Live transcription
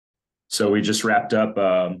So we just wrapped up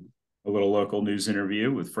a little local news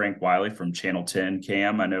interview with Frank Wiley from Channel 10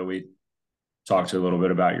 CAM. I know we talked a little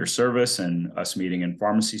bit about your service and us meeting in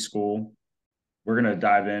pharmacy school. We're going to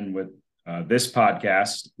dive in with this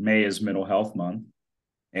podcast. May is Mental Health Month.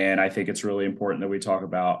 And I think it's really important that we talk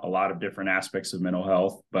about a lot of different aspects of mental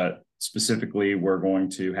health, but specifically, we're going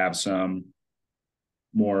to have some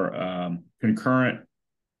more concurrent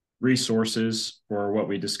resources for what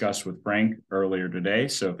we discussed with Frank earlier today.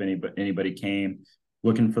 So if anybody came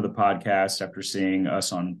looking for the podcast after seeing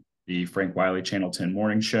us on the Frank Wiley Channel 10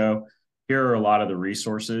 morning show, here are a lot of the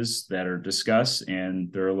resources that are discussed,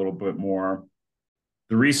 and they're a little bit more,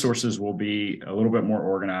 the resources will be a little bit more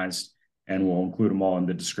organized, and we'll include them all in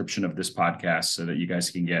the description of this podcast so that you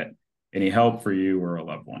guys can get any help for you or a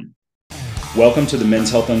loved one. Welcome to the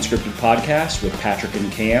Men's Health Unscripted podcast with Patrick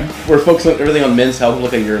and Cam. We're focusing on everything on men's health,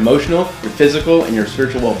 look at your emotional, your physical, and your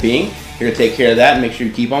spiritual well-being. You're going to take care of that and make sure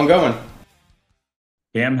you keep on going.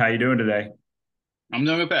 Cam, how you doing today? I'm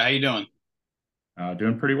doing good. How you doing?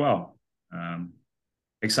 Doing pretty well.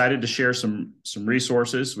 Excited to share some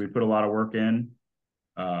resources. We put a lot of work in.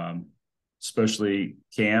 Especially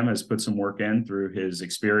Cam has put some work in through his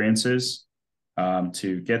experiences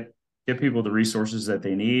to get people the resources that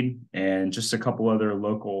they need, and just a couple other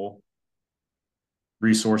local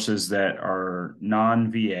resources that are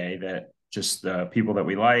non-VA, that just people that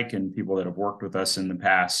we like and people that have worked with us in the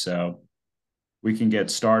past. So we can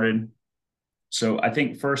get started. So I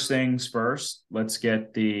think first things first, let's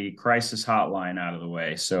get the crisis hotline out of the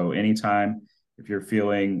way. So anytime if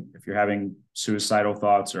you're having suicidal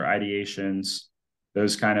thoughts or ideations,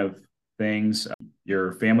 those kind of things,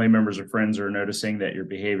 your family members or friends are noticing that your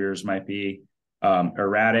behaviors might be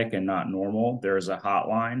erratic and not normal, there is a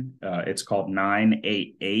hotline. It's called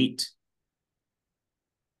 988.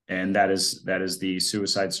 And that is the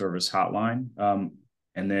suicide service hotline.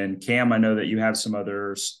 And then Cam, I know that you have some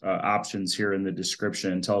other options here in the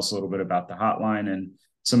description. Tell us a little bit about the hotline and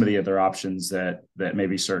some of the other options that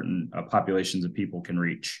maybe certain populations of people can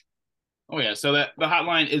reach. Oh yeah, so that the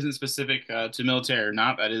hotline isn't specific to military or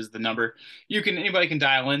not. That is the number anybody can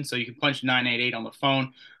dial in. So you can punch 988 on the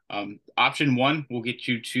phone. Option one will get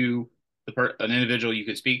you to an individual you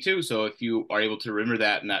could speak to. So if you are able to remember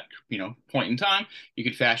that in that point in time, you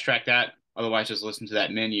could fast track that. Otherwise, just listen to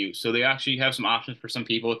that menu. So they actually have some options for some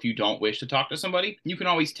people. If you don't wish to talk to somebody, you can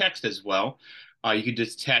always text as well. You could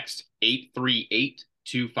just text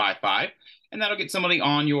 838-255, and that'll get somebody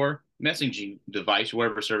on your messaging device,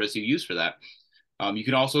 whatever service you use for that. You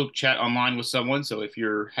can also chat online with someone. So if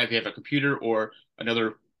you have a computer or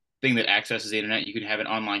another thing that accesses the internet, you can have an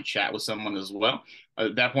online chat with someone as well.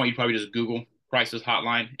 At that point, you probably just Google crisis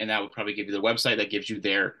hotline, and that would probably give you the website that gives you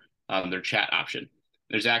their chat option.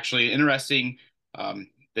 There's actually interesting, the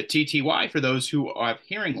TTY for those who have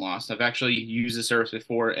hearing loss. I've actually used this service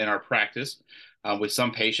before in our practice with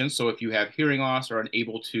some patients. So if you have hearing loss or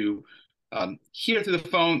unable to hear through the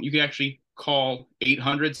phone, you can actually call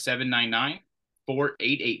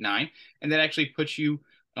 800-799-4889, and that actually puts you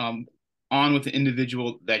on with the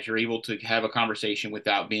individual that you're able to have a conversation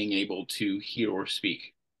without being able to hear or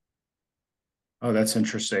speak. Oh, that's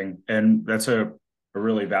interesting. And that's a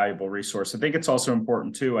really valuable resource. I think it's also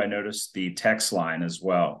important too. I noticed the text line as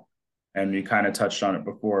well, and you kind of touched on it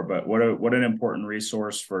before, but what an important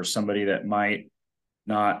resource for somebody that might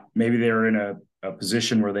not, maybe they're in a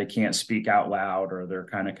position where they can't speak out loud, or they're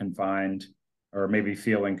kind of confined, or maybe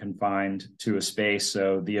feeling confined to a space.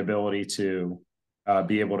 So the ability to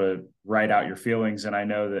be able to write out your feelings. And I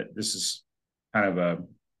know that this is kind of a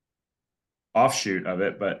offshoot of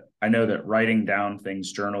it, but I know that writing down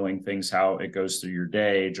things, journaling things, how it goes through your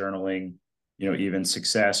day, journaling, even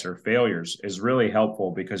success or failures is really helpful,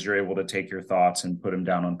 because you're able to take your thoughts and put them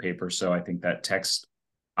down on paper. So I think that text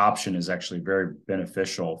option is actually very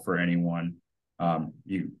beneficial for anyone.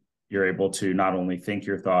 You're able to not only think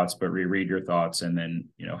your thoughts, but reread your thoughts, and then,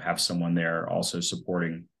 have someone there also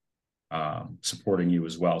supporting you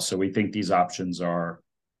as well. So we think these options are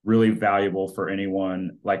really valuable for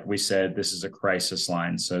anyone. Like we said, this is a crisis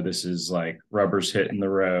line. So this is like rubber's hitting the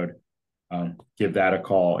road. Give that a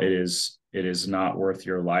call. It is not worth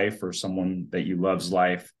your life or someone that you love's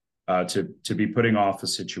life to be putting off a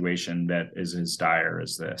situation that is as dire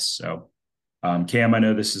as this. So Cam, I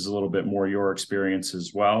know this is a little bit more your experience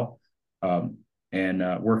as well. And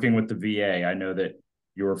working with the VA, I know that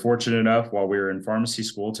you were fortunate enough while we were in pharmacy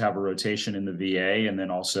school to have a rotation in the VA, and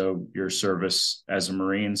then also your service as a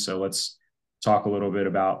Marine. So let's talk a little bit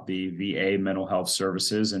about the VA mental health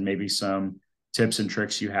services and maybe some tips and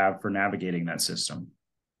tricks you have for navigating that system.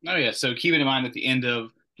 Oh yeah, so keeping in mind that the end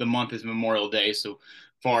of the month is Memorial Day. So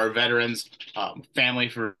for our veterans, family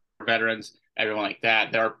for veterans, everyone like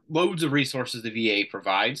that. There are loads of resources the VA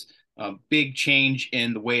provides. Big change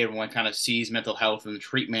in the way everyone kind of sees mental health and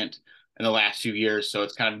treatment in the last few years. So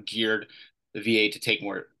it's kind of geared the VA to take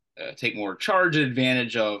more charge and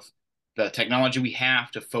advantage of the technology we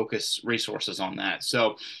have to focus resources on that.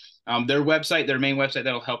 So their website, their main website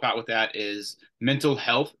that'll help out with that is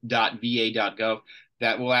mentalhealth.va.gov.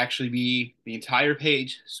 That will actually be the entire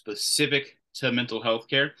page specific to mental health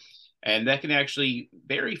care. And that can actually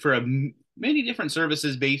vary for many different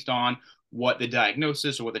services based on what the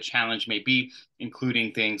diagnosis or what the challenge may be,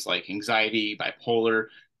 including things like anxiety, bipolar,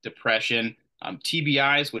 depression,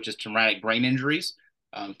 TBIs, which is traumatic brain injuries.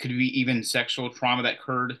 Could be even sexual trauma that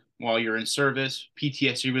occurred while you're in service,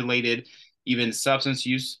 PTSD related, even substance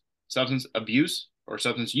abuse, or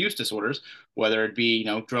substance use disorders, whether it be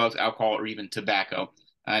drugs, alcohol, or even tobacco.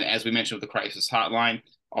 And as we mentioned with the crisis hotline,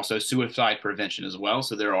 also suicide prevention as well.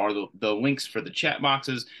 So there are the links for the chat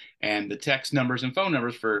boxes and the text numbers and phone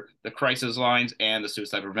numbers for the crisis lines and the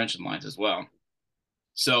suicide prevention lines as well.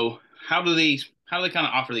 So how do they kind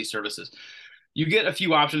of offer these services? You get a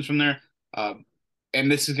few options from there. And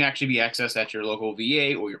this can actually be accessed at your local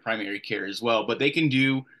VA or your primary care as well, but they can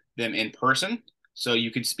do them in person. So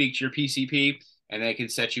you can speak to your PCP and they can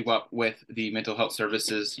set you up with the mental health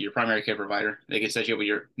services, your primary care provider. They can set you up with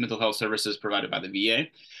your mental health services provided by the VA.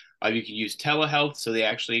 You can use telehealth, so they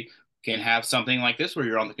actually can have something like this where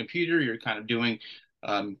you're on the computer, you're kind of doing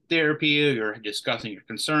therapy, you're discussing your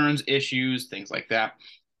concerns, issues, things like that.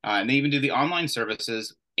 And they even do the online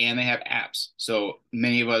services, and they have apps. So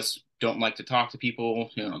many of us don't like to talk to people,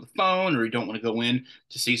 on the phone, or you don't want to go in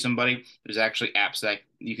to see somebody. There's actually apps that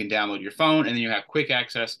you can download your phone, and then you have quick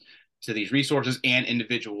access to these resources and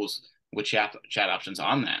individuals with chat options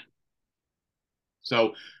on that.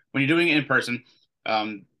 So when you're doing it in person,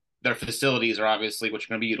 their facilities are obviously what you're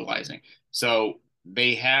going to be utilizing. So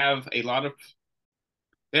they have a lot of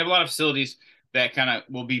facilities that kind of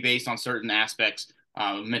will be based on certain aspects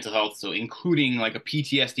of mental health. So including like a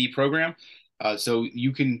PTSD program. So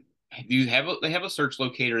they have a search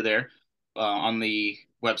locator there on the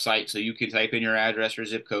website. So you can type in your address or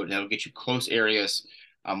zip code and it'll get you close areas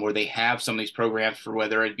where they have some of these programs, for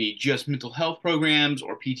whether it be just mental health programs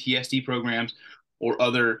or PTSD programs or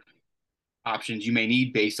other options you may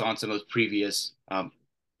need based on some of those previous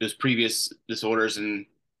disorders and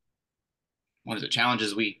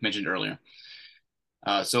challenges we mentioned earlier.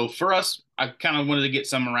 So for us, I kind of wanted to get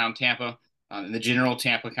some around Tampa, in the general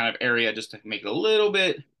Tampa kind of area, just to make it a little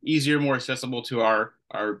bit easier, more accessible to our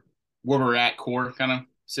where we're at core kind of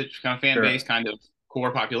fan base, kind of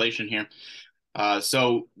core population here.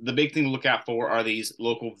 So the big thing to look out for are these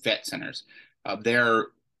local vet centers. They're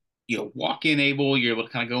walk-in able. You're able to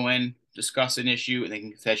kind of go in, discuss an issue, and they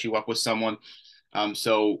can set you up with someone.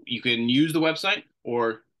 So you can use the website,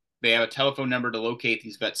 or they have a telephone number to locate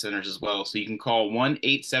these vet centers as well. So you can call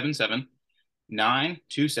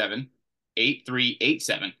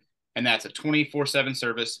 1-877-927-8387, and that's a 24/7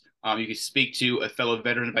 service. You can speak to a fellow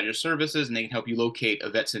veteran about your services, and they can help you locate a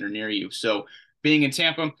vet center near you. So being in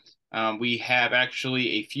Tampa, we have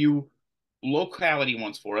actually a few locality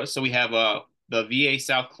ones for us. So we have the VA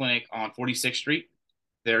South Clinic on 46th Street.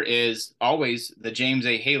 There is always the James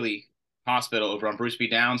A. Haley Hospital over on Bruce B.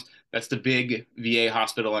 Downs. That's the big VA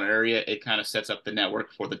hospital in our area. It kind of sets up the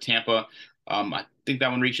network for the Tampa. I think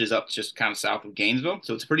that one reaches up just kind of south of Gainesville.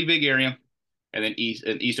 So it's a pretty big area. And then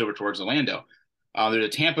east over towards Orlando. There's a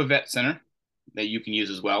Tampa Vet Center that you can use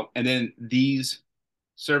as well. And then these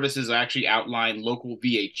services actually outline local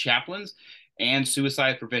VA chaplains and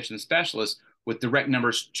suicide prevention specialists with direct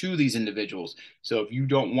numbers to these individuals. So if you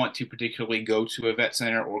don't want to particularly go to a vet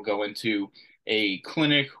center or go into a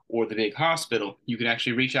clinic or the big hospital, you can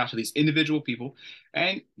actually reach out to these individual people,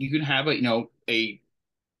 and you can have I don't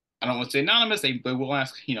want to say anonymous, they will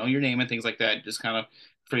ask, your name and things like that, just kind of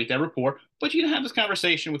create that rapport. But you can have this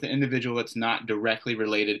conversation with an individual that's not directly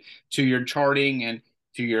related to your charting and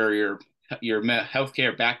to your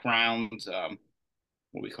healthcare background. What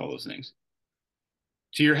do we call those things?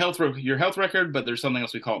 To your health record, but there's something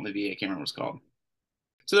else we call it in the VA. I can't remember what it's called.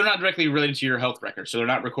 So they're not directly related to your health record. So they're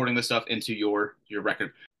not recording this stuff into your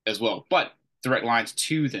record as well, but direct lines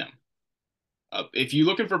to them. If you're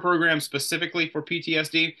looking for programs specifically for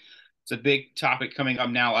PTSD, it's a big topic coming up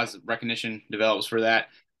now as recognition develops for that.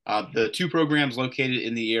 The two programs located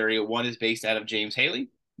in the area, one is based out of James Haley.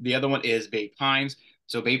 The other one is Bay Pines.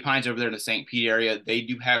 So Bay Pines over there in the St. Pete area, they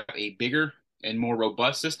do have a bigger and more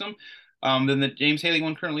robust system than the James Haley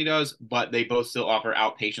one currently does, but they both still offer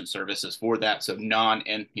outpatient services for that. So not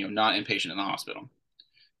inpatient in the hospital.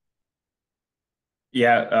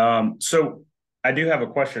 Yeah. So I do have a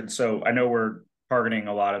question. So I know we're targeting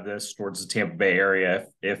a lot of this towards the Tampa Bay area.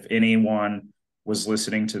 If anyone was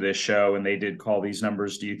listening to this show and they did call these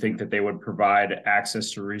numbers, do you think that they would provide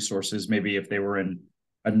access to resources, maybe if they were in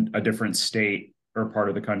a different state or part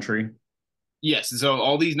of the country? Yes. So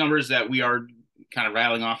all these numbers that we are kind of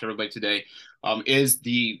rattling off to everybody today is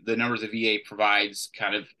the numbers the VA provides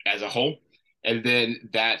kind of as a whole. And then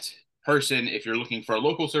that person, if you're looking for a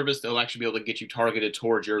local service, they'll actually be able to get you targeted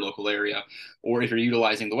towards your local area. Or if you're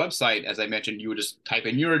utilizing the website, as I mentioned, you would just type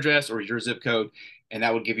in your address or your zip code, and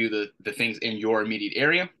that would give you the things in your immediate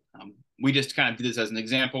area. We just kind of did this as an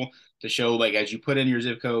example to show, like, as you put in your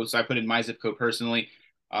zip code. So I put in my zip code personally.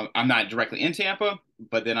 I'm not directly in Tampa,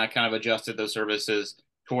 but then I kind of adjusted those services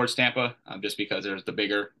towards Tampa just because there's the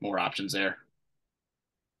bigger, more options there.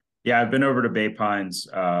 Yeah, I've been over to Bay Pines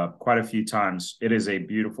quite a few times. It is a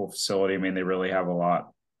beautiful facility. I mean, they really have a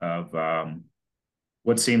lot of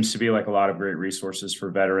what seems to be like a lot of great resources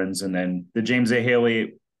for veterans. And then the James A.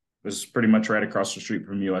 Haley was pretty much right across the street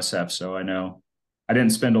from USF. So I know I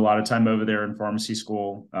didn't spend a lot of time over there in pharmacy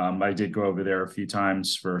school. I did go over there a few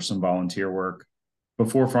times for some volunteer work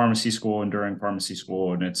before pharmacy school and during pharmacy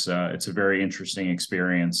school. And it's a very interesting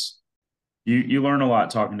experience. You learn a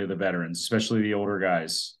lot talking to the veterans, especially the older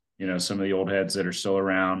guys, you know, some of the old heads that are still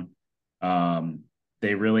around.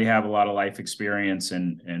 They really have a lot of life experience,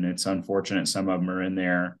 and it's unfortunate some of them are in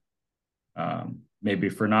there maybe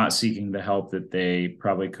for not seeking the help that they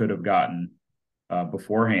probably could have gotten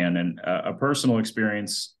beforehand. And a personal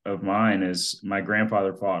experience of mine is my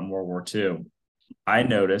grandfather fought in World War II. I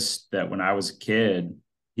noticed that when I was a kid,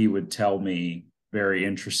 he would tell me very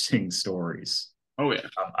interesting stories. Oh yeah.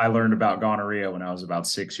 I learned about gonorrhea when I was about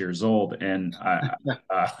 6 years old, and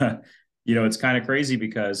you know, it's kind of crazy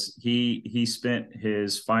because he spent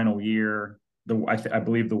his final year. I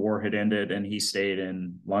believe the war had ended, and he stayed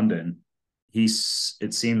in London.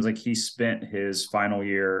 It seems like he spent his final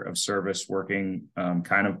year of service working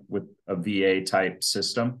kind of with a VA type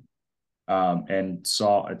system, and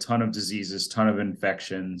saw a ton of diseases, ton of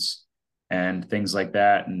infections, and things like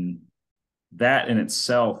that. And that in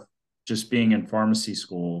itself, just being in pharmacy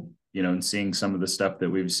school, you know, and seeing some of the stuff that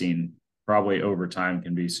we've seen probably over time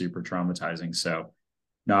can be super traumatizing. So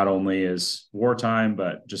not only is wartime,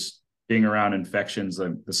 but just being around infections,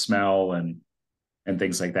 like the smell and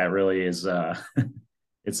things like that really is,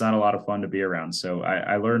 it's not a lot of fun to be around. So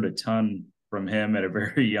I learned a ton from him at a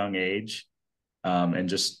very young age, and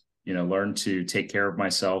just, you know, learned to take care of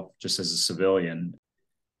myself just as a civilian.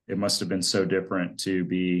 It must have been so different to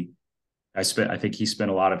be, I think he spent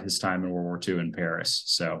a lot of his time in World War II in Paris.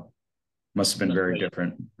 So must have been very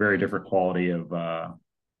different quality of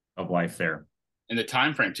life there. And the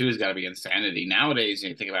time frame too has got to be insanity. Nowadays,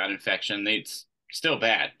 you think about infection, it's still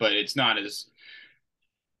bad, but it's not as,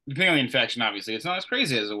 depending on the infection, obviously, it's not as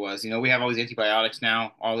crazy as it was. You know, we have all these antibiotics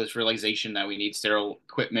now, all this realization that we need sterile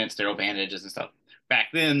equipment, sterile bandages and stuff. Back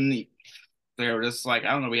then, they were just like,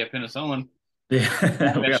 I don't know, we have penicillin.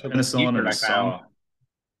 Yeah, we got penicillin and a saw.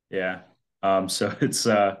 Yeah. So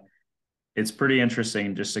it's pretty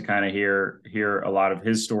interesting just to kind of hear a lot of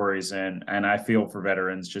his stories, and I feel for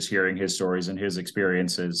veterans just hearing his stories and his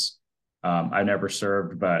experiences. I never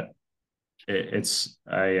served, but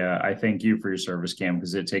I thank you for your service, Cam,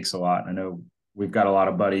 because it takes a lot. I know we've got a lot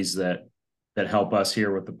of buddies that help us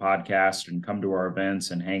here with the podcast and come to our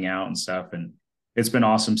events and hang out and stuff, and it's been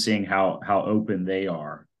awesome seeing how open they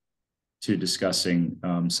are to discussing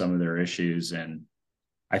some of their issues. And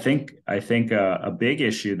I think a big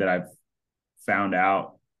issue that I've found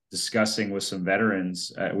out discussing with some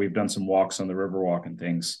veterans, we've done some walks on the Riverwalk and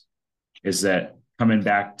things, is that coming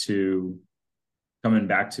back to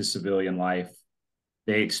civilian life,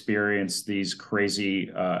 they experience these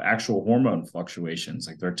crazy actual hormone fluctuations.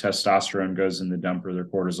 Like their testosterone goes in the dumper, their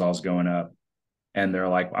cortisol's going up, and they're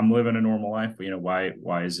like, I'm living a normal life, but, you know,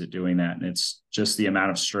 why is it doing that? And it's just the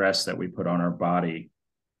amount of stress that we put on our body,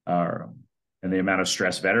 and the amount of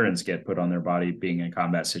stress veterans get put on their body being in a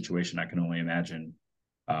combat situation. I can only imagine.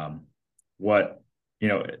 What, you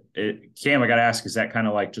know, Cam, I got to ask, is that kind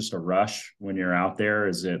of like just a rush when you're out there?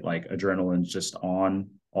 Is it like adrenaline's just on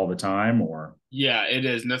all the time, or? Yeah, it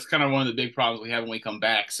is. And that's kind of one of the big problems we have when we come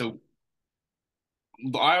back. So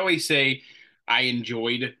I always say I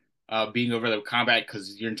enjoyed being over the combat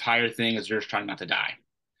because your entire thing is you're just trying not to die.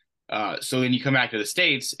 So then you come back to the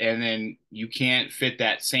States and then you can't fit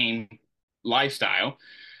that same lifestyle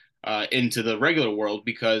into the regular world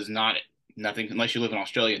because nothing, unless you live in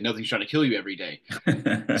Australia, nothing's trying to kill you every day.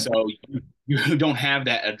 So you don't have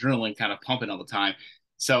that adrenaline kind of pumping all the time.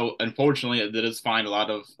 So unfortunately, that is find a lot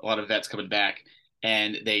of vets coming back,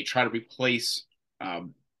 and they try to replace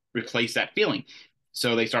that feeling.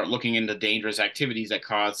 So they start looking into dangerous activities that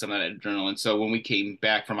cause some of that adrenaline. So when we came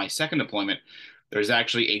back from my second deployment, there's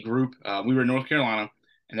actually a group. We were in North Carolina,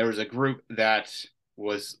 and there was a group that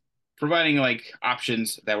was providing like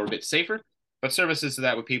options that were a bit safer, but services so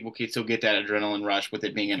that way people could still get that adrenaline rush with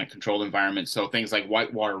it being in a controlled environment. So things like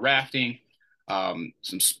whitewater rafting, some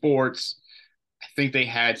sports. I think they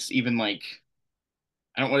had even like,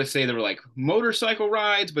 I don't want to say they were like motorcycle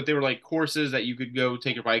rides, but they were like courses that you could go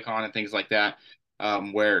take your bike on and things like that,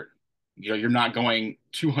 where you're not going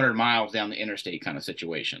 200 miles down the interstate kind of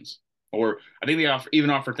situations. Or I think they even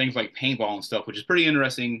offer things like paintball and stuff, which is pretty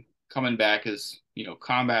interesting coming back as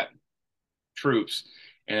combat troops,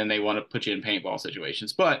 and then they want to put you in paintball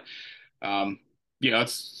situations. But um,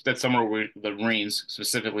 that's somewhere where the Marines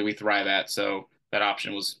specifically we thrive at, so that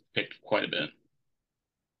option was picked quite a bit.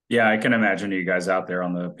 Yeah, I can imagine you guys out there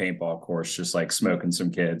on the paintball course, just like smoking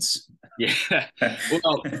some kids. Yeah.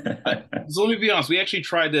 Well, so let me be honest. We actually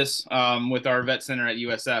tried this with our vet center at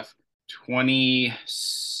USF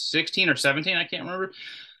 2016 or 17. I can't remember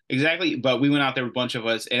exactly, but we went out there with a bunch of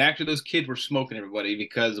us, and actually those kids were smoking everybody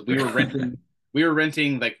because we were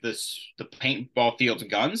renting like the paintball fields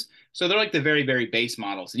guns. So they're like the very, very base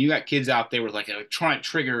models. And you got kids out there with like electronic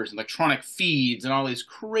triggers and electronic feeds and all this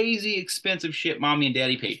crazy expensive shit mommy and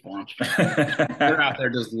daddy paid for them. They're out there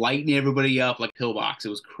just lighting everybody up like pillbox. It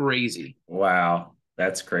was crazy. Wow,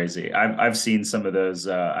 that's crazy. I've seen some of those.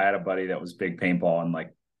 I had a buddy that was big paintball and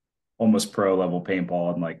like almost pro level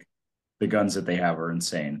paintball, and like the guns that they have are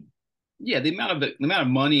insane. Yeah, the amount of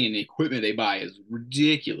money and equipment they buy is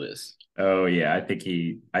ridiculous. Oh yeah, I think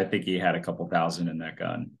he had a couple thousand in that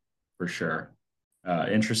gun for sure.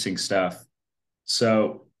 Interesting stuff.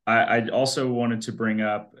 So I also wanted to bring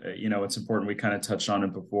up, it's important. We kind of touched on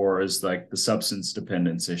it before, is like the substance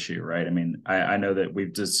dependence issue, right? I mean, I know that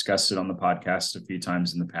we've discussed it on the podcast a few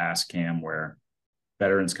times in the past, Cam, where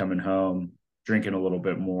veterans coming home, drinking a little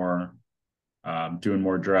bit more, doing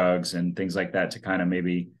more drugs and things like that to kind of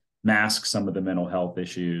maybe mask some of the mental health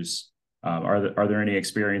issues. Are there any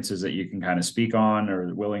experiences that you can kind of speak on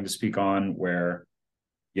or willing to speak on where,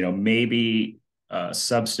 maybe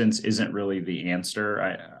substance isn't really the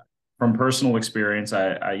answer? From personal experience,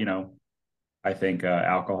 I think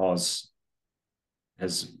alcohol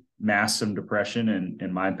has masked some depression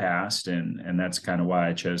in my past, and that's kind of why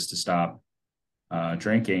I chose to stop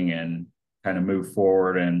drinking and kind of move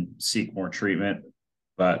forward and seek more treatment.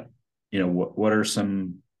 But what are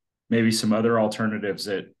maybe some other alternatives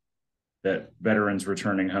that veterans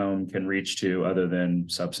returning home can reach to other than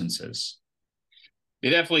substances? They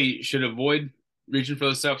definitely should avoid reaching for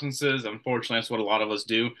those substances. Unfortunately, that's what a lot of us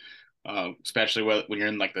do, especially when you're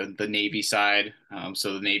in like the Navy side.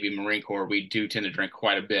 So the Navy, Marine Corps, we do tend to drink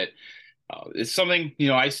quite a bit. It's something,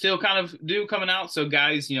 I still kind of do coming out. So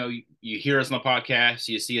guys, you hear us on the podcast,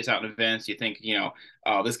 you see us out in events, you think,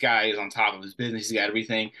 oh, this guy is on top of his business, he's got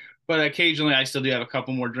everything. But occasionally I still do have a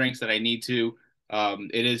couple more drinks that I need to.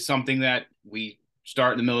 It is something that we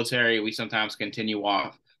start in the military. We sometimes continue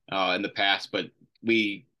off in the past, but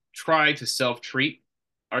we try to self-treat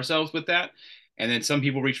ourselves with that. And then some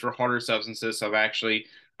people reach for harder substances. So I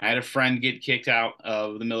had a friend get kicked out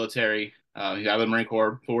of the military. He got out of the Marine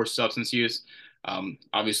Corps for substance use.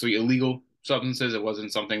 Obviously illegal substances. It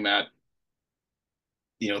wasn't something that,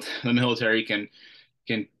 the military can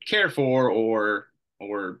care for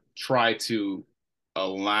or try to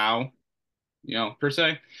allow, per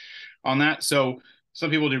se on that. So some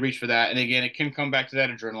people do reach for that. And again, it can come back to that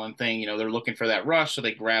adrenaline thing. They're looking for that rush. So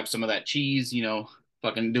they grab some of that cheese,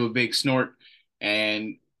 fucking do a big snort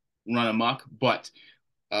and run amok. But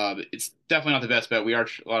it's definitely not the best bet.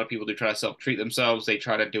 A lot of people do try to self-treat themselves. They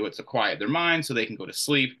try to do it to quiet their mind so they can go to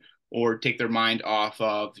sleep or take their mind off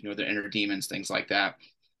of, their inner demons, things like that.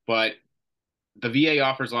 But the VA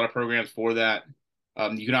offers a lot of programs for that.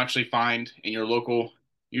 You can actually find in your local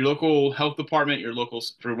health department, your local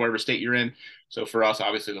for whatever state you're in. So for us,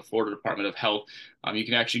 obviously the Florida Department of Health, you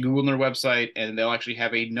can actually Google their website and they'll actually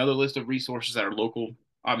have another list of resources that are local,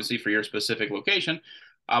 obviously for your specific location.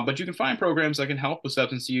 But you can find programs that can help with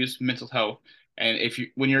substance use, mental health. And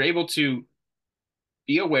when you're able to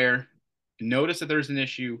be aware, notice that there's an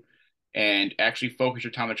issue and actually focus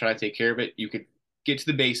your time to try to take care of it, you could get to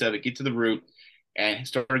the base of it, get to the root and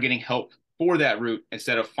start getting help for that root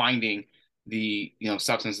instead of finding the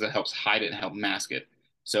substance that helps hide it and help mask it.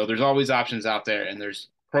 So there's always options out there, and there's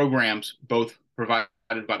programs both provided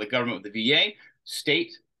by the government with the VA,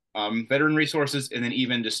 state veteran resources, and then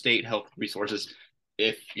even just state health resources.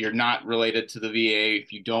 If you're not related to the VA,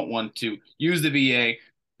 if you don't want to use the VA,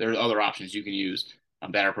 there are other options you can use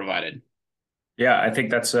that are provided. Yeah, I think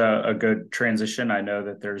that's a good transition. I know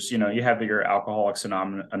that there's, you have your Alcoholics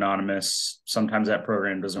Anonymous. Sometimes that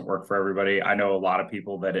program doesn't work for everybody. I know a lot of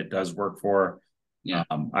people that it does work for. Yeah.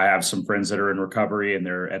 I have some friends that are in recovery and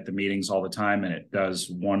they're at the meetings all the time, and it does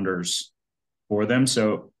wonders for them.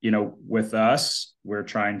 So, with us, we're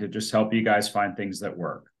trying to just help you guys find things that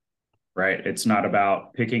work, right? It's not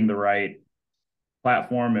about picking the right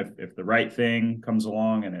platform. If the right thing comes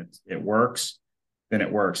along and it works, then it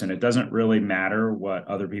works. And it doesn't really matter what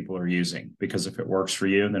other people are using, because if it works for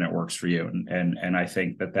you, then it works for you. And I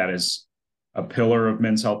think that is a pillar of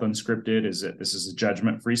Men's Health Unscripted, is that this is a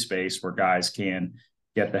judgment-free space where guys can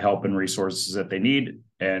get the help and resources that they need.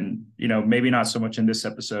 And, maybe not so much in this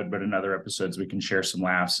episode, but in other episodes, we can share some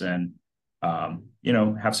laughs and,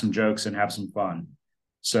 have some jokes and have some fun.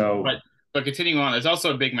 So, but continuing on, there's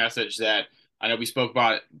also a big message that I know we spoke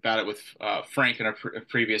about it with Frank in our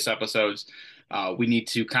previous episodes. We need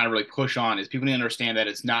to kind of really push on is people need to understand that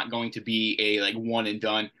it's not going to be a like one and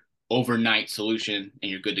done overnight solution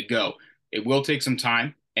and you're good to go. It will take some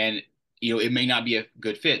time, and it may not be a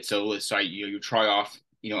good fit. So let's say you try off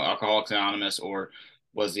Alcoholics Anonymous, or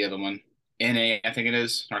was the other one NA? I think it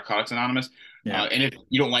is Narcotics Anonymous. yeah. And if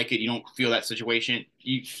you don't like it, you don't feel that situation,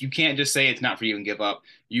 you can't just say it's not for you and give up.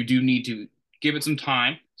 You do need to give it some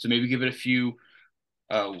time. So maybe give it a few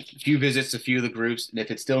visits, a few of the groups, and if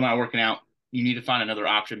it's still not working out, you need to find another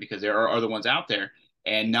option, because there are other ones out there,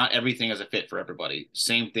 and not everything is a fit for everybody.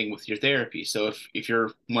 Same thing with your therapy. So if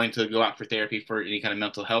you're wanting to go out for therapy for any kind of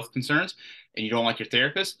mental health concerns and you don't like your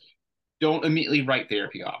therapist, don't immediately write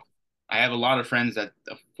therapy off. I have a lot of friends that,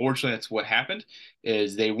 unfortunately, that's what happened.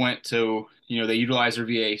 Is they went to, they utilized their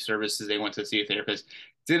VA services. They went to see a therapist,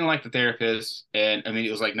 didn't like the therapist, and I mean,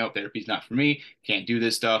 it was like, no, therapy's not for me. Can't do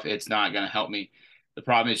this stuff. It's not going to help me. The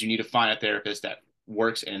problem is you need to find a therapist that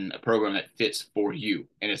works in a program that fits for you,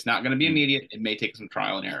 and it's not going to be immediate. It may take some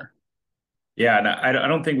trial and error. Yeah, and I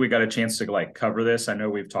don't think we got a chance to like cover this. I know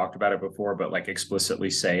we've talked about it before, but like explicitly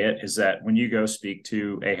say it, is that when you go speak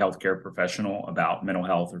to a healthcare professional about mental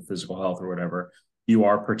health or physical health or whatever, you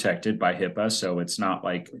are protected by HIPAA. So it's not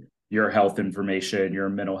like your health information, your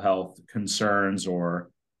mental health concerns, or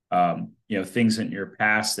things in your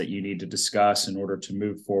past that you need to discuss in order to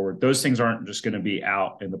move forward. Those things aren't just going to be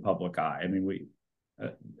out in the public eye. I mean,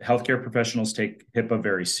 healthcare professionals take HIPAA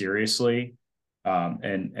very seriously.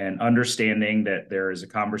 And understanding that there is a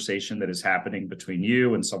conversation that is happening between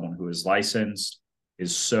you and someone who is licensed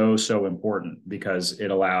is so important, because it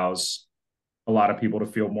allows a lot of people to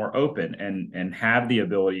feel more open and have the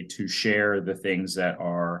ability to share the things that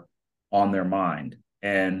are on their mind.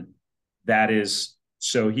 And that is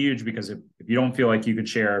so huge, because if you don't feel like you can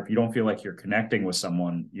share, if you don't feel like you're connecting with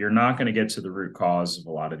someone, you're not going to get to the root cause of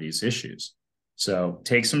a lot of these issues. So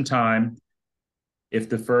take some time. If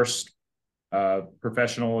the first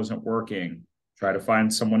professional isn't working, try to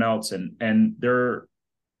find someone else, and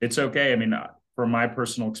it's okay. I mean, from my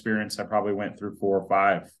personal experience, I probably went through 4 or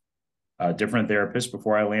 5 different therapists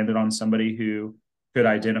before I landed on somebody who could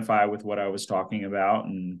identify with what I was talking about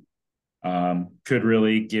and could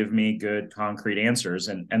really give me good concrete answers.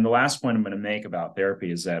 And the last point I'm going to make about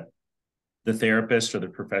therapy is that the therapist or the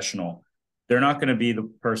professional, they're not going to be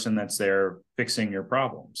the person that's there fixing your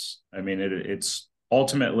problems. I mean, it's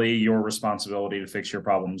ultimately your responsibility to fix your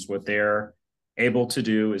problems. What they're able to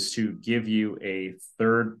do is to give you a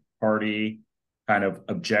third party kind of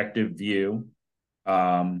objective view,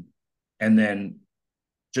 and then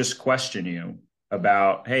just question you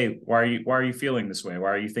about, hey, why are you feeling this way? Why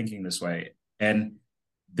are you thinking this way? And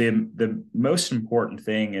the most important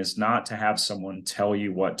thing is not to have someone tell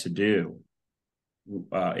you what to do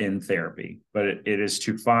in therapy, but it is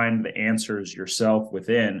to find the answers yourself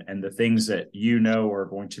within, and the things that are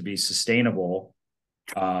going to be sustainable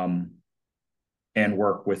and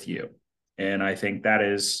work with you. And I think that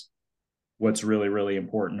is what's really, really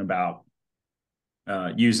important about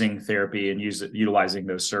using therapy and utilizing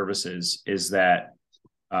those services, is that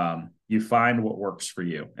you find what works for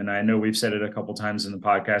you. And I know we've said it a couple times in the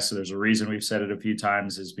podcast, so there's a reason we've said it a few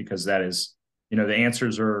times, is because that is, the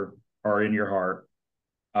answers are in your heart.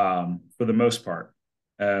 For the most part,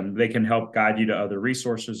 they can help guide you to other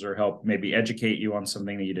resources or help maybe educate you on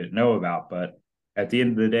something that you didn't know about. But at the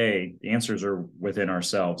end of the day, the answers are within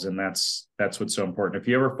ourselves. And that's what's so important. If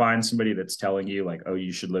you ever find somebody that's telling you like, oh,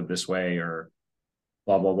 you should live this way or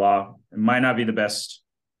blah, blah, blah, it might not be the best,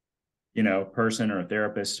 person or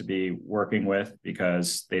therapist to be working with,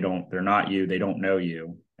 because they're not you, they don't know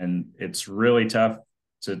you. And it's really tough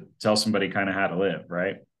to tell somebody kind of how to live,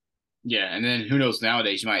 right? Yeah, and then who knows,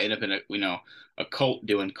 nowadays you might end up in a cult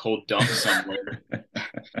doing cold dumps somewhere,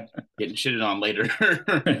 getting shitted on later.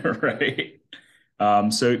 Right.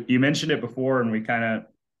 So you mentioned it before, and we kind of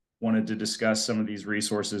wanted to discuss some of these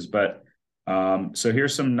resources, but so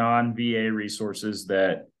here's some non-VA resources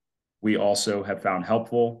that we also have found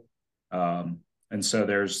helpful. And so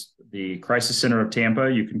there's the Crisis Center of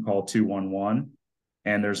Tampa. You can call 211.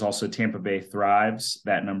 And there's also Tampa Bay Thrives.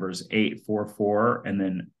 That number is 844, and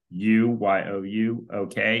then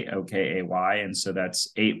UYOUOKAY. And so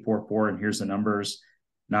that's 844. And here's the numbers: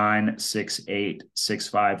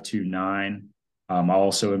 968-6529. I'll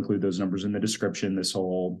also include those numbers in the description. This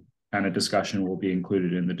whole kind of discussion will be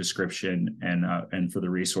included in the description and for the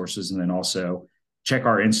resources. And then also check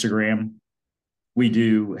our Instagram. We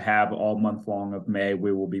do have all month long of May,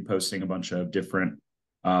 we will be posting a bunch of different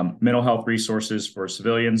mental health resources for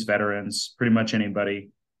civilians, veterans, pretty much anybody,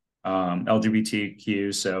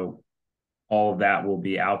 LGBTQ. So all of that will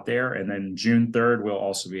be out there. And then June 3rd, we'll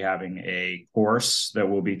also be having a course that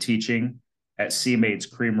we'll be teaching at C-Mates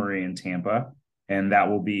Creamery in Tampa. And that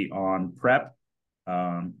will be on PrEP,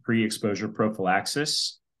 pre-exposure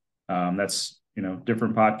prophylaxis. That's,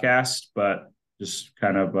 different podcast, but just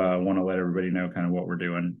kind of want to let everybody know kind of what we're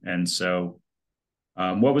doing. And so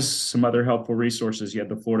what was some other helpful resources? You had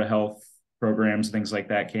the Florida Health programs, things like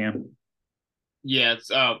that, Cam? Yeah, it's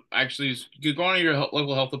actually you go on to your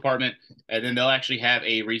local health department, and then they'll actually have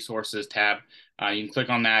a resources tab. You can click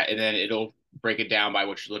on that, and then it'll break it down by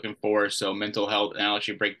what you're looking for. So mental health, and I'll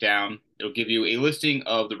actually break down. It'll give you a listing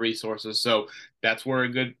of the resources. So that's where a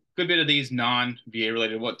good bit of these non-VA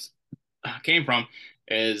related ones came from.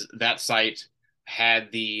 Is that site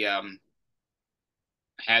had the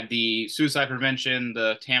suicide prevention,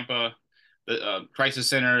 the Tampa, the crisis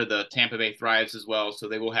center, the Tampa Bay Thrives as well. So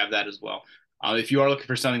they will have that as well. If you are looking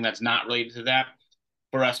for something that's not related to that,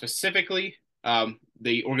 for us specifically,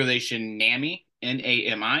 the organization NAMI,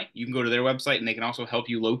 NAMI, you can go to their website and they can also help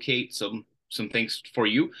you locate some things for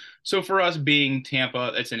you. So for us being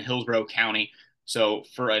Tampa, it's in Hillsborough County. So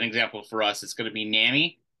for an example for us, it's going to be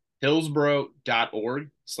NAMI,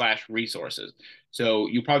 hillsborough.org/resources. So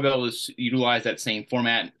you'll probably be able to utilize that same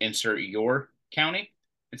format, insert your county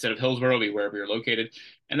instead of Hillsborough, be wherever you're located,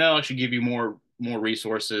 and that'll actually give you more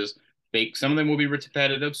resources. Some of them will be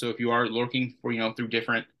repetitive. So if you are looking for, through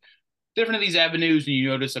different of these avenues and you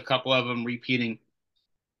notice a couple of them repeating,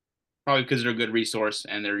 probably because they're a good resource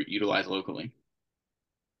and they're utilized locally.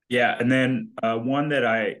 Yeah. And then one that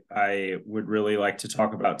I would really like to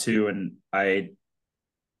talk about too, and I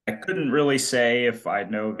couldn't really say if I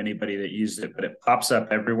know of anybody that used it, but it pops up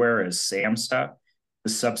everywhere as SAMHSA, the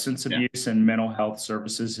Substance Abuse and Mental Health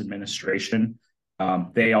Services Administration.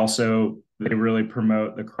 They really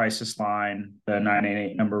promote the crisis line, the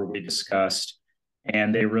 988 number we discussed,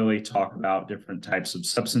 and they really talk about different types of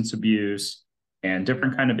substance abuse and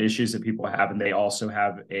different kind of issues that people have. And they also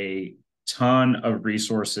have a ton of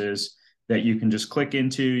resources that you can just click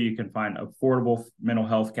into. You can find affordable mental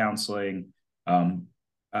health counseling.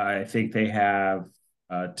 I think they have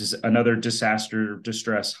another disaster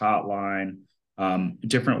distress hotline,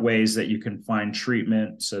 different ways that you can find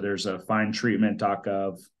treatment. So there's a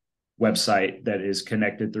findtreatment.gov website that is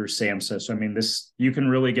connected through SAMHSA. So, I mean, you can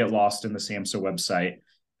really get lost in the SAMHSA website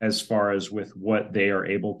as far as with what they are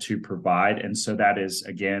able to provide. And so that is,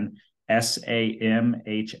 again,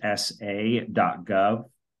 samhsa.gov.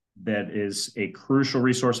 That is a crucial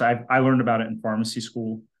resource. I learned about it in pharmacy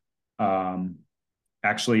school,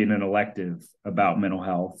 actually in an elective about mental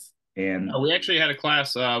health. And we actually had a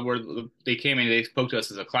class where they came in, they spoke to us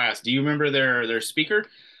as a class. Do you remember their speaker?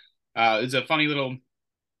 It's a funny little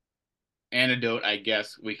anecdote, I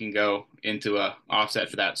guess we can go into a offset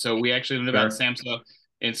for that. So we actually learned about SAMHSA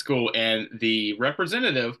in school, and the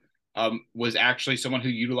representative was actually someone who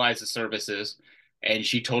utilized the services, and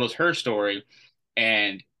she told us her story.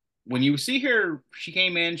 And when you see her, she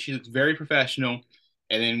came in, she looks very professional,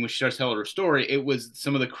 and then when she starts telling her story, it was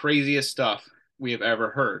some of the craziest stuff we have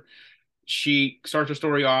ever heard. She starts her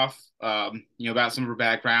story off, about some of her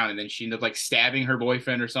background, and then she ended up like stabbing her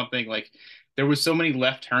boyfriend or something. Like, there was so many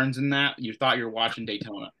left turns in that you thought you were watching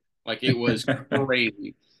Daytona. Like, it was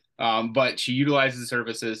crazy. But she utilizes the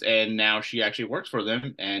services, and now she actually works for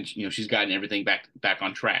them, and she's gotten everything back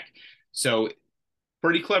on track. So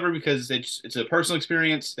pretty clever, because it's a personal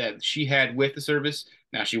experience that she had with the service.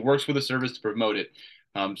 Now she works with the service to promote it.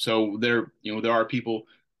 So there are people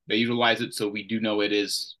that utilize it. So we do know it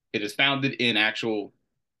is founded in actual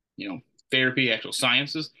therapy, actual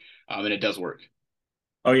sciences, and it does work.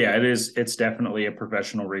 Oh yeah, it is. It's definitely a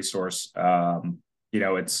professional resource.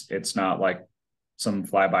 It's not like some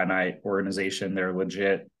fly by night organization. They're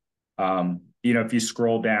legit. If you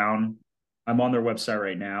scroll down, I'm on their website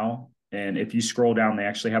right now, and if you scroll down, they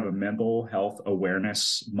actually have a mental health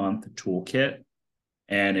awareness month toolkit.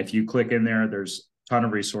 And if you click in there, there's a ton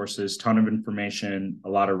of resources, ton of information, a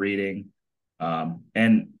lot of reading.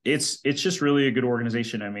 And it's just really a good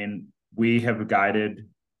organization. I mean, we've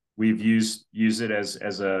used it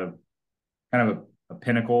as a kind of a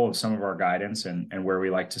pinnacle of some of our guidance and where we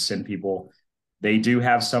like to send people. They do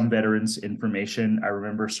have some veterans information. I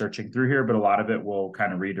remember searching through here, but a lot of it will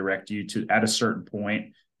kind of redirect you to, at a certain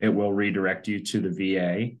point, it will redirect you to the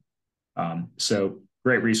VA. So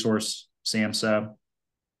great resource, SAMHSA.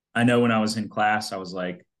 I know when I was in class, I was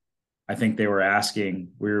like, I think they were asking,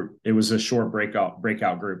 it was a short breakout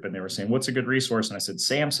group, and they were saying, what's a good resource? And I said,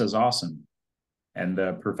 SAMHSA is awesome. And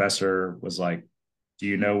the professor was like, do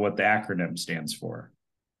you know what the acronym stands for?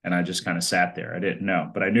 And I just kind of sat there. I didn't know,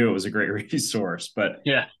 but I knew it was a great resource. But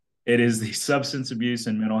Yeah, it is the Substance Abuse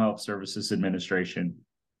and Mental Health Services Administration.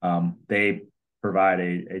 They provide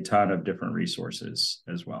a ton of different resources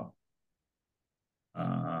as well.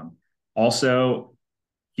 Also,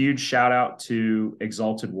 huge shout out to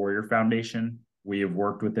Exalted Warrior Foundation. We have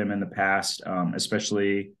worked with them in the past,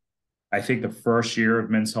 especially I think the first year of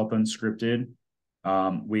Men's Health Unscripted.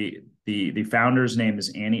 The founder's name is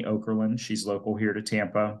Annie Okerlund. She's local here to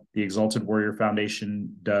Tampa. The Exalted Warrior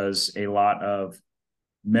Foundation does a lot of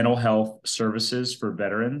mental health services for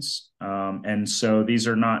veterans. And so these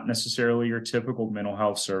are not necessarily your typical mental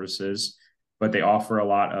health services, but they offer a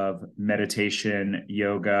lot of meditation,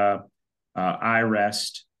 yoga, eye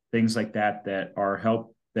rest, things like that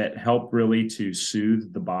that help really to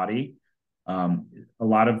soothe the body. A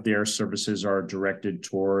lot of their services are directed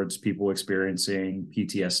towards people experiencing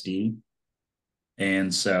PTSD.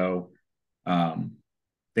 And so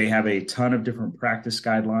they have a ton of different practice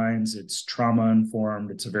guidelines. It's trauma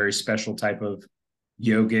informed. It's a very special type of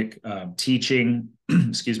yogic teaching,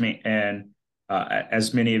 excuse me. And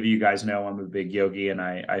as many of you guys know, I'm a big yogi, and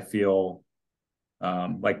I feel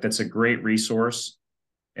like that's a great resource.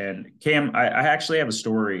 And Cam, I actually have a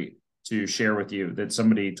story to share with you that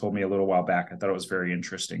somebody told me a little while back. I thought it was very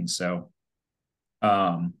interesting. So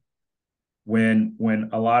when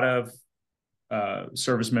a lot of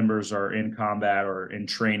service members are in combat or in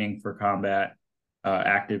training for combat,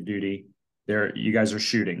 active duty, you guys are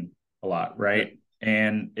shooting a lot, right?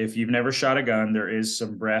 And if you've never shot a gun, there is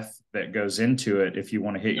some breath that goes into it if you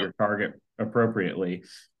want to hit your target appropriately.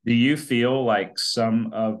 Do you feel like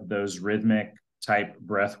some of those rhythmic type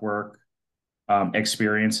breath work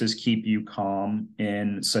experiences keep you calm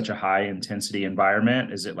in such a high intensity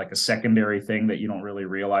environment? Is it like a secondary thing that you don't really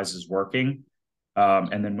realize is working?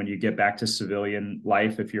 And then when you get back to civilian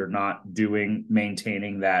life, if you're not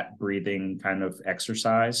maintaining that breathing kind of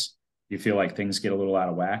exercise, you feel like things get a little out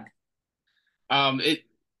of whack?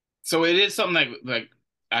 So it is something like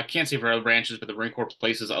I can't say for other branches, but the Marine Corps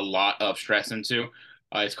places a lot of stress into.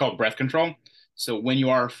 It's called breath control. So when you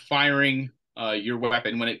are firing your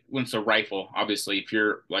weapon, when it's a rifle, obviously, if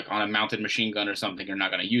you're like on a mounted machine gun or something, you're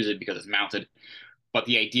not going to use it because it's mounted. But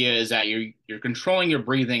the idea is that you're controlling your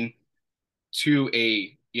breathing to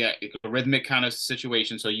a rhythmic kind of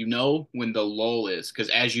situation, so you know when the lull is, because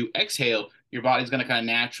as you exhale, your body's going to kind of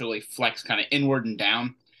naturally flex kind of inward and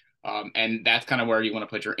down, and that's kind of where you want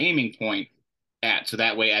to put your aiming point at. So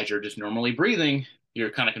that way, as you're just normally breathing,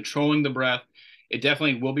 you're kind of controlling the breath. It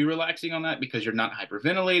definitely will be relaxing on that because you're not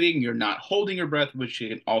hyperventilating, you're not holding your breath, which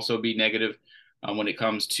can also be negative when it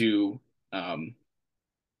comes to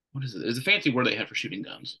what is it? There's a fancy word they have for shooting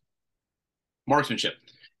guns. Marksmanship.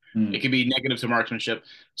 It can be negative to marksmanship.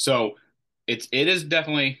 So it is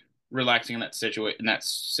definitely relaxing in that situation, in that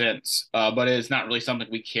sense, but it's not really something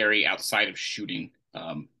we carry outside of shooting,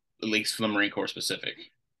 at least for the Marine Corps specific.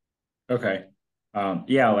 Okay.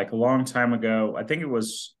 Yeah, like a long time ago, I think it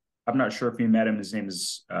was, I'm not sure if you met him. His name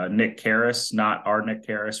is Nick Karras, not our Nick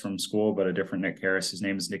Karras from school, but a different Nick Karras. His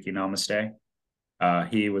name is Nicky Namaste.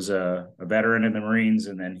 He was a veteran in the Marines,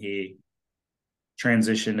 and then he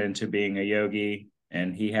transitioned into being a yogi,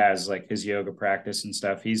 and he has like his yoga practice and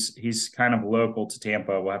stuff. He's kind of local to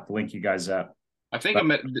Tampa. We'll have to link you guys up. I think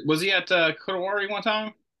was he at Kodawari one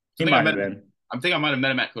time? He might have been. I think I might have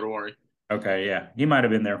met him at Kodawari. Okay, yeah. He might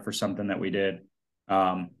have been there for something that we did.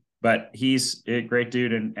 But he's a great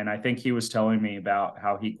dude. And I think he was telling me about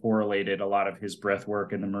how he correlated a lot of his breath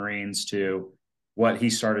work in the Marines to what he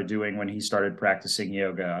started doing when he started practicing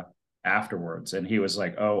yoga afterwards. And he was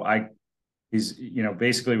like, he's,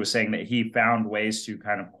 basically was saying that he found ways to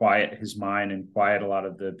kind of quiet his mind and quiet a lot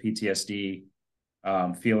of the PTSD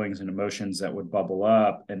feelings and emotions that would bubble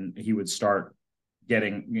up. And he would start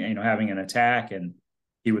having an attack, and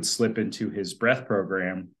he would slip into his breath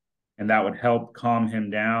program, and that would help calm him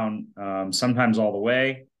down, sometimes all the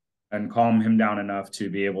way, and calm him down enough to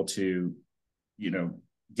be able to,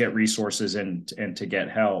 get resources and to get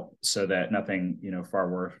help so that nothing, far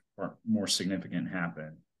worse or more significant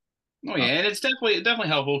happen. Oh yeah, and it's definitely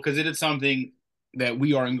helpful because it is something that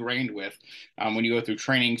we are ingrained with when you go through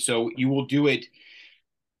training. So you will do it.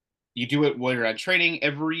 You do it while you're at training.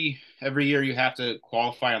 Every year you have to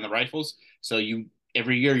qualify on the rifles. So you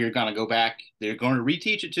every year you're gonna go back. They're going to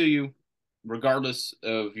reteach it to you, regardless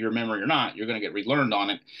of your memory or not. You're gonna get relearned on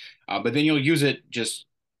it, but then you'll use it just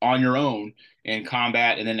on your own in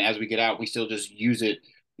combat. And then as we get out, we still just use it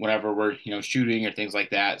whenever we're shooting or things like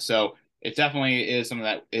that. So it definitely is something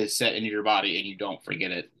that is set into your body, and you don't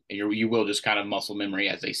forget it. And you will just kind of muscle memory,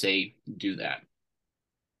 as they say, do that.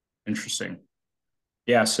 Interesting.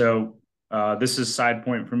 Yeah. So this is side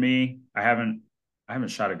point for me. I haven't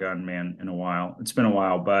shot a gun, man, in a while. It's been a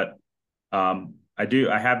while, but I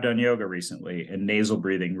have done yoga recently, and nasal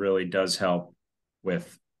breathing really does help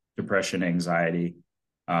with depression, anxiety.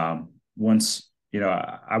 Once,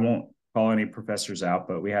 I won't call any professors out,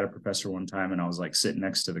 but we had a professor one time, and I was like sitting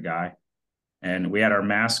next to the guy, and we had our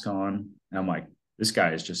mask on, and I'm like, this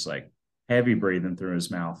guy is just like heavy breathing through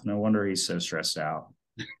his mouth. No wonder he's so stressed out.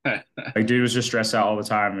 Like, dude was just stressed out all the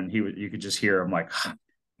time, and you could just hear him like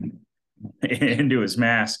into his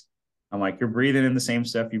mask. I'm like, you're breathing in the same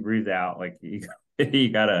stuff you breathe out. Like, you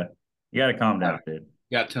gotta calm down, dude.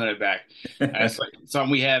 You got to tone it back. That's like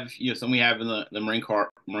something we have, something we have in the Marine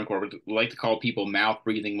Corps. We like to call people mouth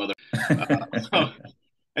breathing mother. I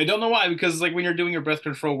don't know why, because like when you're doing your breath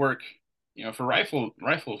control work, for rifle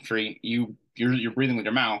you're breathing with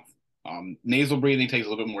your mouth. Nasal breathing takes a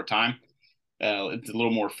little bit more time. It's a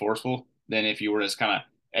little more forceful than if you were just kind of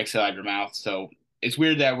exhale out your mouth. So it's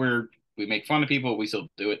weird that we make fun of people, we still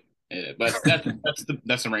do it. But that's the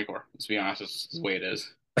Marine Corps. Let's be honest, that's the way it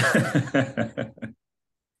is.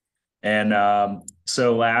 And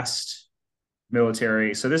so last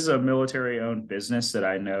military, so this is a military owned business that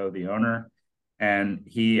I know the owner, and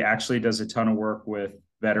he actually does a ton of work with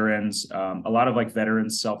veterans, a lot of like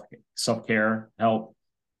veterans self-care help,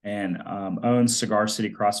 and owns Cigar City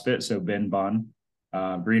CrossFit. So Ben Bunn,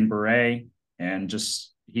 Green Beret, and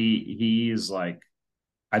just he is like,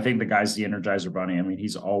 I think the guy's the Energizer Bunny. I mean,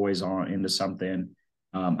 he's always on into something.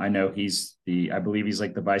 I know I believe he's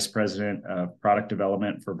like the vice president of product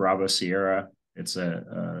development for Bravo Sierra. It's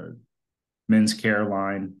a men's care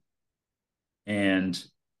line, and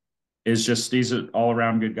he's an all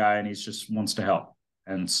around good guy, and he's just wants to help.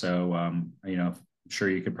 And so, I'm sure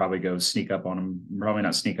you could probably go sneak up on him, probably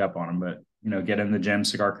not sneak up on him, but, get in the gym,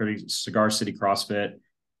 Cigar City CrossFit.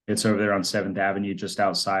 It's over there on 7th Avenue, just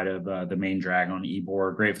outside of the main drag on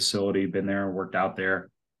Ybor. Great facility. Been there, worked out there.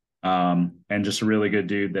 And just a really good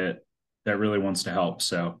dude that really wants to help.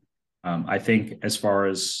 So I think as far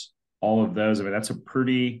as all of those, I mean, that's a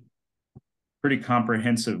pretty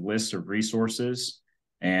comprehensive list of resources.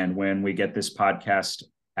 And when we get this podcast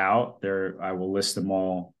out there, I will list them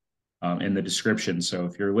all in the description. So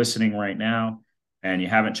if you're listening right now and you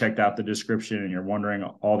haven't checked out the description and you're wondering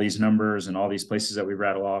all these numbers and all these places that we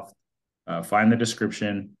rattle off, find the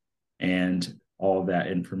description, and all of that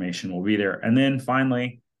information will be there. And then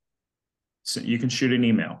finally, so you can shoot an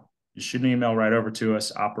email. You shoot an email right over to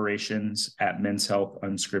us,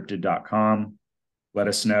 operations@menshealthunscripted.com. Let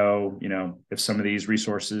us know, if some of these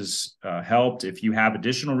resources helped. If you have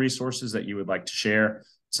additional resources that you would like to share,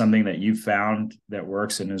 something that you've found that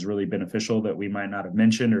works and is really beneficial that we might not have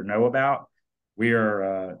mentioned or know about. We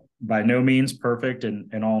are by no means perfect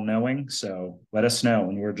and all knowing. So let us know.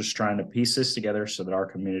 And we're just trying to piece this together so that our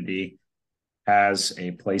community has a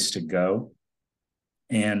place to go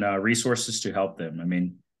and resources to help them. I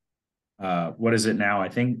mean, what is it now? I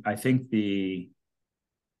think the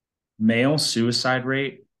male suicide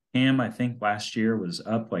rate, I think last year was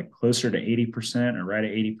up like closer to 80% or right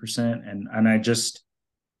at 80%. And I just,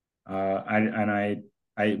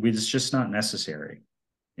 it's just not necessary,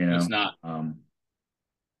 It's not.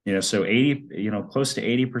 So 80, close to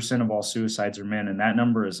 80% of all suicides are men. And that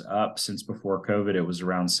number is up since before COVID. It was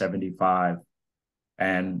around 75.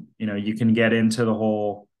 And, you can get into the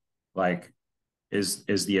whole, like, is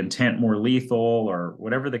the intent more lethal or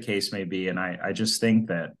whatever the case may be. And I just think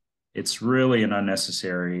that it's really an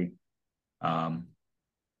unnecessary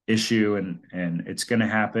issue, and it's going to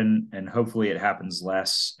happen. And hopefully it happens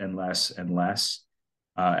less and less and less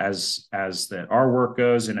as that our work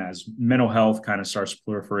goes, and as mental health kind of starts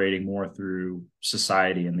proliferating more through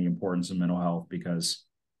society, and the importance of mental health, because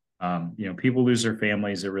people lose their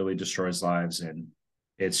families. It really destroys lives, and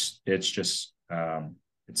it's just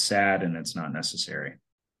it's sad, and it's not necessary.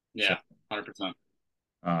 Yeah, 100%.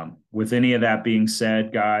 With any of that being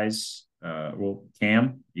said, guys,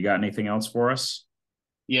 Cam, you got anything else for us?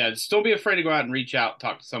 Yeah, just don't be afraid to go out and reach out,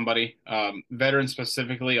 talk to somebody. Veterans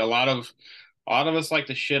specifically, a lot of us like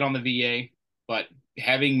to shit on the VA, but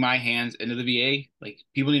having my hands into the VA, like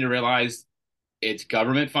people need to realize it's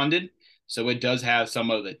government funded, so it does have some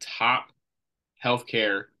of the top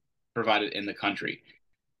healthcare provided in the country.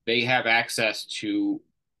 They have access to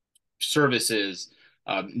services,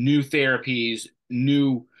 new therapies,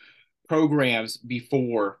 new programs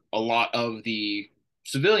before a lot of the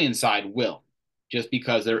civilian side will, just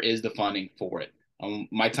because there is the funding for it.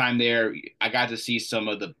 My time there, I got to see some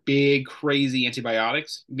of the big, crazy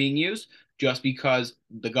antibiotics being used just because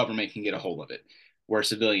the government can get a hold of it, where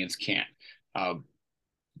civilians can't. Uh,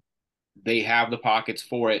 they have the pockets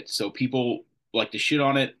for it, so people like to shit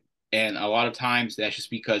on it, and a lot of times that's just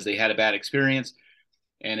because they had a bad experience.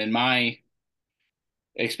 And in my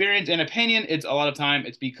experience and opinion, it's a lot of time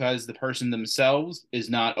it's because the person themselves is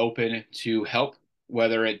not open to help,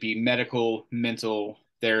 whether it be medical, mental,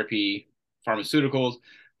 therapy, pharmaceuticals.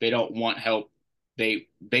 They don't want help. They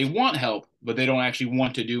want help, but they don't actually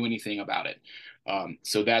want to do anything about it.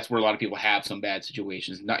 So that's where a lot of people have some bad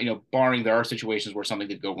situations. Not, barring there are situations where something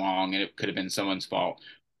did go wrong and it could have been someone's fault,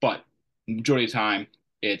 but majority of the time,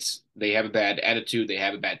 it's they have a bad attitude, they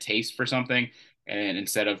have a bad taste for something, and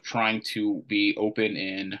instead of trying to be open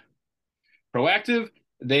and proactive,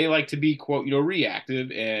 they like to be quote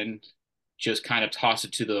reactive and just kind of toss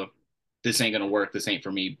it to the this ain't gonna work, this ain't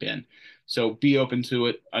for me bin. So be open to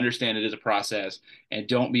it, understand it is a process, and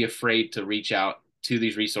don't be afraid to reach out to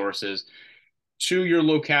these resources to your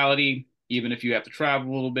locality, even if you have to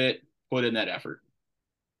travel a little bit, put in that effort.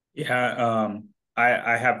 Yeah,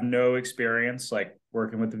 I have no experience like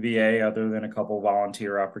working with the VA other than a couple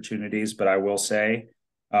volunteer opportunities, but I will say,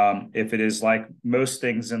 if it is like most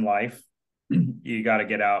things in life, you got to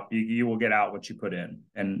get out. You will get out what you put in.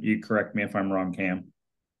 And you correct me if I'm wrong, Cam.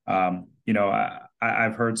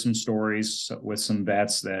 I've heard some stories with some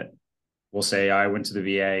vets that will say I went to the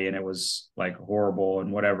VA and it was like horrible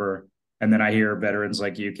and whatever. And then I hear veterans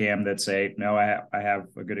like you, Cam, that say, no, I have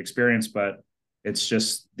a good experience, but it's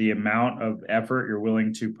just the amount of effort you're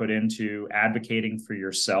willing to put into advocating for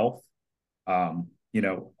yourself.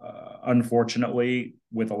 Unfortunately,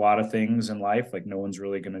 with a lot of things in life, like no one's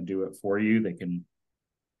really going to do it for you. They can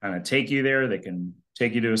kind of take you there. They can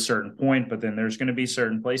take you to a certain point, but then there's going to be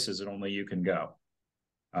certain places that only you can go.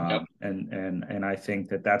 Yep. And I think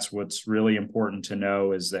that that's what's really important to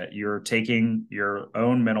know is that you're taking your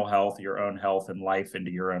own mental health, your own health and life into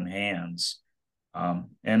your own hands.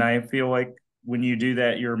 And I feel like when you do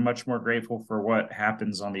that, you're much more grateful for what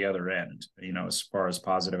happens on the other end, as far as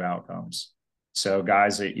positive outcomes. So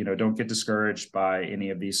guys, don't get discouraged by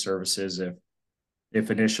any of these services. If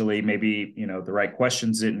initially maybe, the right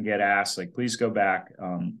questions didn't get asked, like please go back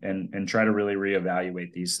and try to really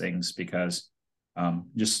reevaluate these things because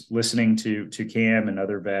just listening to Cam and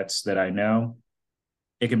other vets that I know,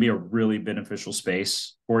 it can be a really beneficial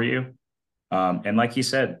space for you. And like he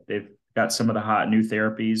said, they've got some of the hot new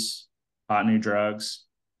therapies, hot new drugs,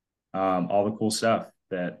 all the cool stuff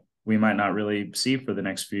that we might not really see for the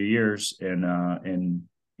next few years in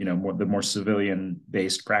the more civilian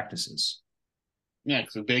based practices. Yeah,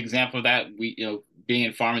 because a big example of that, being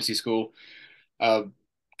in pharmacy school, uh,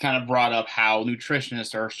 kind of brought up how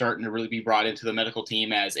nutritionists are starting to really be brought into the medical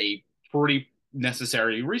team as a pretty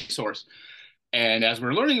necessary resource. And as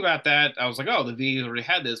we're learning about that, I was like, oh, the VA already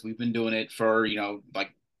had this. We've been doing it for,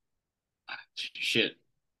 like shit.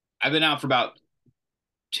 I've been out for about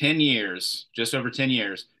 10 years, just over 10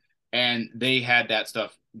 years, and they had that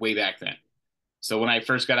stuff way back then. So when I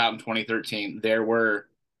first got out in 2013, there were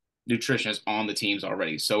nutritionists on the teams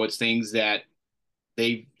already. So it's things that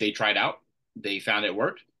they tried out, they found it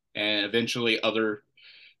worked, and eventually other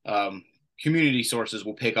community sources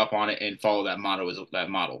will pick up on it and follow that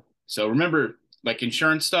model. So remember, like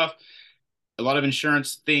insurance stuff, a lot of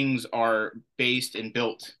insurance things are based and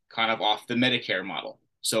built kind of off the Medicare model.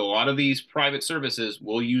 So a lot of these private services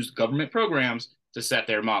will use government programs to set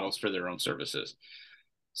their models for their own services.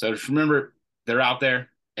 So just remember, they're out there,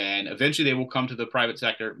 and eventually they will come to the private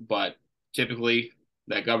sector, but typically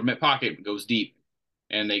that government pocket goes deep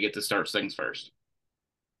and they get to start things first.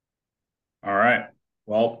 All right.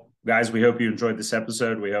 Well, guys, we hope you enjoyed this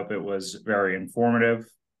episode. We hope it was very informative.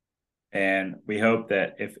 And we hope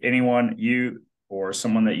that if anyone, you or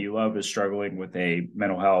someone that you love is struggling with a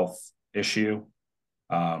mental health issue,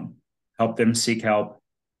 help them seek help.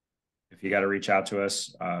 If you got to reach out to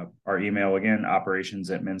us, our email again,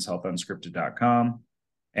 operations@menshealthunscripted.com.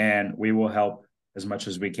 And we will help as much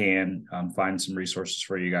as we can find some resources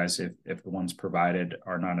for you guys if the ones provided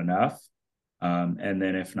are not enough. And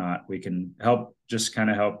then if not, we can help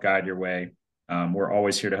guide your way We're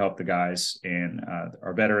always here to help the guys and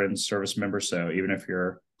our veteran service members. So even if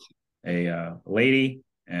you're a lady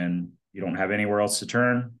and you don't have anywhere else to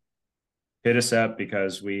turn, hit us up,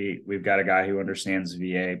 because we've got a guy who understands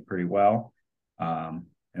VA pretty well.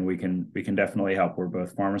 And we can definitely help. We're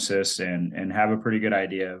both pharmacists and have a pretty good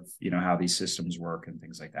idea of, how these systems work and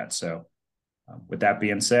things like that. So with that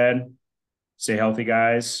being said, stay healthy,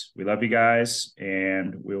 guys. We love you guys,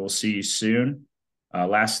 and we will see you soon.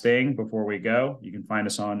 Last thing before we go, you can find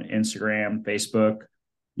us on Instagram, Facebook,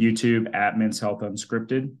 YouTube at Men's Health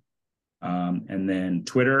Unscripted, and then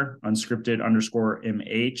Twitter,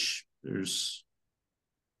 unscripted_MH. There's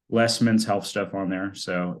less men's health stuff on there.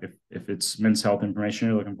 So if it's men's health information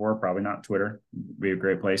you're looking for, probably not Twitter. It'd be a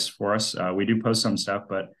great place for us. We do post some stuff,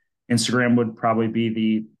 but Instagram would probably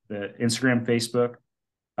be the Instagram, Facebook,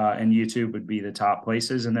 and YouTube would be the top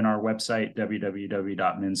places. And then our website,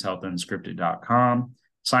 www.menshealthunscripted.com.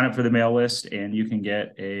 Sign up for the mail list and you can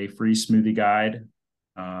get a free smoothie guide,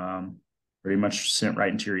 pretty much sent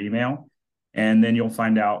right into your email. And then you'll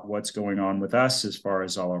find out what's going on with us as far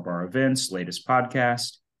as all of our events, latest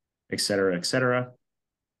podcast, et cetera, et cetera.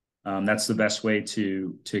 That's the best way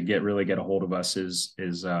to get a hold of us is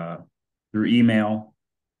through email.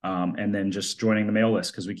 And then just joining the mail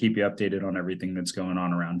list, because we keep you updated on everything that's going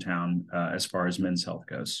on around town as far as men's health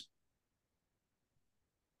goes.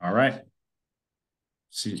 All right.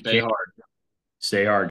 Stay hard. Stay hard.